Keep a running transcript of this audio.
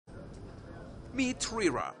Meet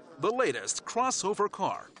Rira, the latest crossover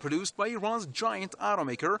car produced by Iran's giant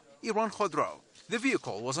automaker Iran-Khodro. The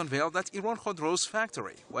vehicle was unveiled at Iran-Khodro's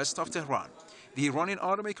factory west of Tehran. The Iranian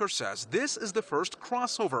automaker says this is the first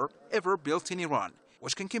crossover ever built in Iran,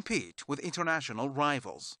 which can compete with international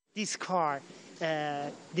rivals. This car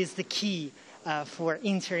is the key for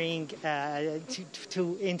entering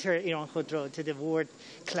to enter Iran-Khodro to the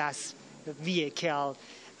world-class vehicle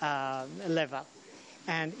level.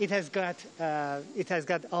 And it has got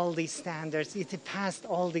all these standards. It passed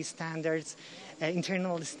all these standards,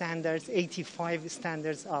 internal standards, 85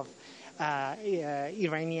 standards of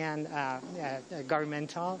Iranian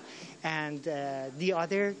governmental, and the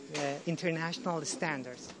other international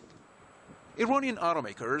standards. Iranian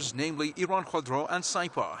automakers, namely Iran-Khodro and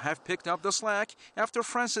Saipa, have picked up the slack after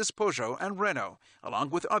France's Peugeot and Renault, along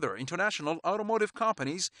with other international automotive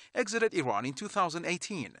companies, exited Iran in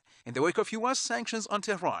 2018 in the wake of U.S. sanctions on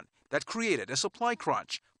Tehran that created a supply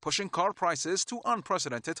crunch, pushing car prices to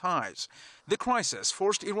unprecedented highs. The crisis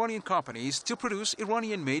forced Iranian companies to produce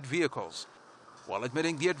Iranian-made vehicles. While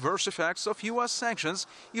admitting the adverse effects of U.S. sanctions,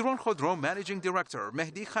 Iran-Khodro Managing Director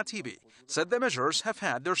Mehdi Khatibi said the measures have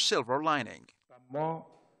had their silver lining.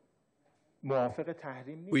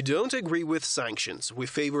 We don't agree with sanctions. We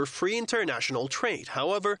favor free international trade.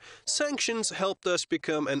 However, sanctions helped us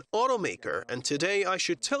become an automaker, and today I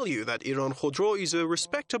should tell you that Iran-Khodro is a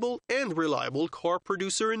respectable and reliable car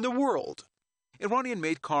producer in the world.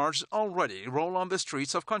 Iranian-made cars already roll on the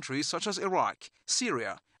streets of countries such as Iraq,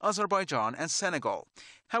 Syria, Azerbaijan, and Senegal.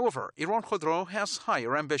 However, Iran-Khodro has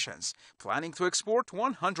higher ambitions, planning to export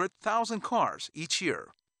 100,000 cars each year.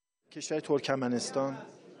 In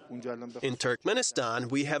Turkmenistan,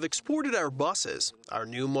 we have exported our buses. Our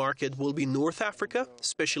new market will be North Africa,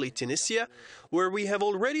 especially Tunisia, where we have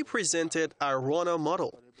already presented our Rana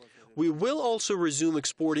model. We will also resume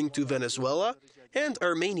exporting to Venezuela and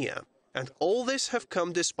Armenia. And all this have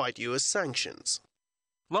come despite U.S. sanctions.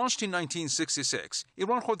 Launched in 1966,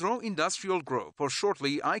 Iran-Khodro Industrial Group, or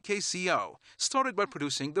shortly IKCO, started by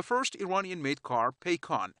producing the first Iranian-made car,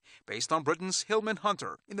 Paykan, based on Britain's Hillman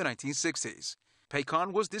Hunter in the 1960s.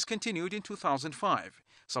 Paykan was discontinued in 2005.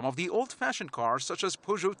 Some of the old-fashioned cars, such as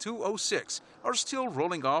Peugeot 206, are still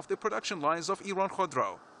rolling off the production lines of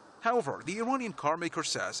Iran-Khodro. However, the Iranian carmaker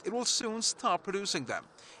says it will soon stop producing them.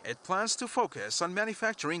 It plans to focus on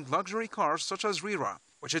manufacturing luxury cars such as Rira,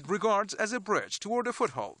 which it regards as a bridge toward a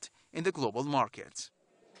foothold in the global market.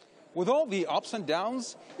 With all the ups and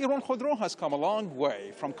downs, Iran-Khodro has come a long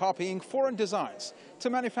way from copying foreign designs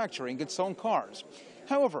to manufacturing its own cars.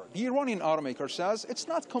 However, the Iranian automaker says it's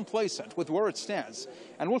not complacent with where it stands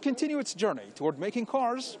and will continue its journey toward making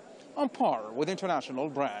cars on par with international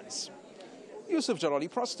brands. Yusuf Jalali,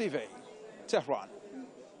 Press TV, Tehran.